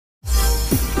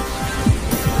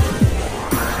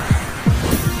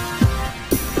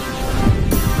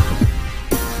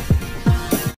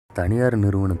தனியார்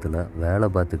நிறுவனத்தில் வேலை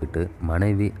பார்த்துக்கிட்டு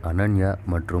மனைவி அனன்யா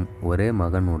மற்றும் ஒரே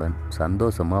மகனுடன்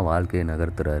சந்தோஷமாக வாழ்க்கையை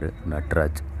நகர்த்துறாரு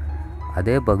நட்ராஜ்.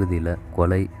 அதே பகுதியில்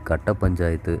கொலை, கட்ட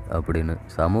பஞ்சாயத்து அப்படின்னு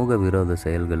சமூக விரோத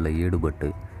செயல்களில் ஈடுபட்டு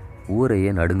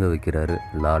ஊரையே நடுங்க வைக்கிறாரு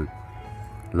லால்.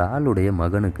 லாலுடைய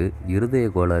மகனுக்கு இருதய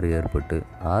கோளாறு ஏற்பட்டு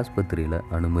ஆஸ்பத்திரியில்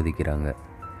அனுமதிக்கிறாங்க.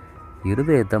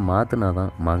 இருதயத்தை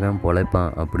மாற்றினாதான் மகன்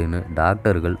பொழைப்பான் அப்படின்னு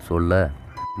டாக்டர்கள் சொல்ல,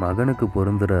 மகனுக்கு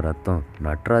பொருந்துகிற ரத்தம்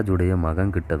நட்ராஜுடைய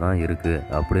மகன்கிட்ட தான் இருக்குது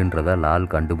அப்படின்றத லால்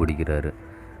கண்டுபிடிக்கிறாரு.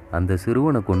 அந்த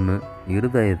சிறுவனை கொன்று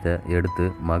இருதயத்தை எடுத்து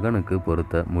மகனுக்கு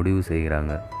பொருத்த முடிவு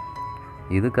செய்கிறாங்க.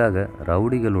 இதுக்காக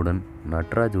ரவுடிகளுடன்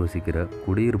நட்ராஜ் வசிக்கிற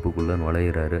குடியிருப்புக்குள்ளே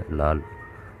நுழையிறாரு லால்.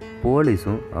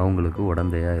 போலீஸும் அவங்களுக்கு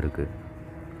உடந்தையாக இருக்குது.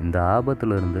 இந்த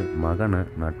ஆபத்திலிருந்து மகனை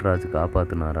நட்ராஜ்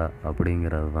காப்பாற்றினாரா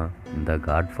அப்படிங்கிறது தான் இந்த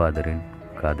காட்ஃபாதரின்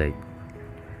கதை.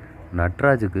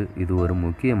 நட்ராஜுக்கு இது ஒரு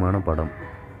முக்கியமான படம்.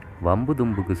 வம்பு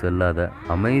தும்புக்கு செல்லாத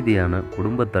அமைதியான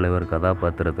குடும்பத் தலைவர்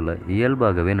கதாபாத்திரத்தில்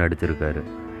இயல்பாகவே நடிச்சிருக்காரு.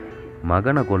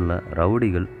 மகனை கொல்ல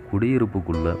ரவுடிகள்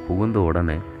குடியிருப்புக்குள்ளே புகுந்த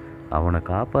உடனே அவனை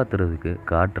காப்பாற்றுறதுக்கு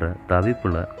காட்டுற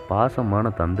தவிப்பில்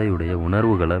பாசமான தந்தையுடைய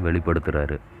உணர்வுகளை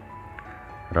வெளிப்படுத்துகிறாரு.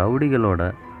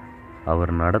 ரவுடிகளோட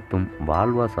அவர் நடத்தும்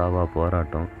வாழ்வா சாவா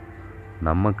போராட்டம்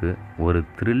நமக்கு ஒரு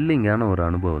த்ரில்லிங்கான ஒரு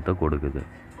அனுபவத்தை கொடுக்குது.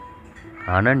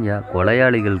 அனன்யா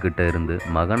கொலையாளிகள் கிட்ட இருந்து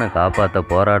மகனை காப்பாற்ற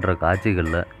போராடுற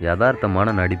காட்சிகளில்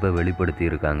யதார்த்தமான நடிப்பை வெளிப்படுத்தி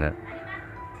இருக்காங்க.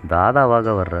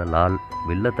 தாதாவாக வர்ற லால்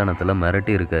வில்லத்தனத்தில்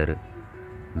மிரட்டி இருக்காரு.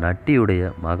 நட்டியுடைய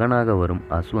மகனாக வரும்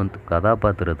அஸ்வந்த்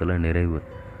கதாபாத்திரத்தில் நிறைவு.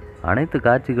 அனைத்து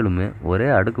காட்சிகளுமே ஒரே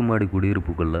அடுக்குமாடி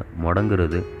குடியிருப்புக்குள்ளே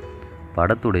முடங்குறது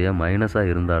படத்துடைய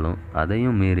மைனஸாக இருந்தாலும்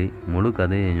அதையும் மீறி முழு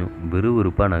கதையையும்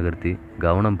விறுவிறுப்பாக நகர்த்தி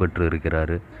கவனம் பெற்று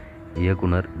இருக்கிறாரு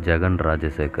இயக்குனர் ஜெகன்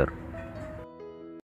ராஜசேகர்.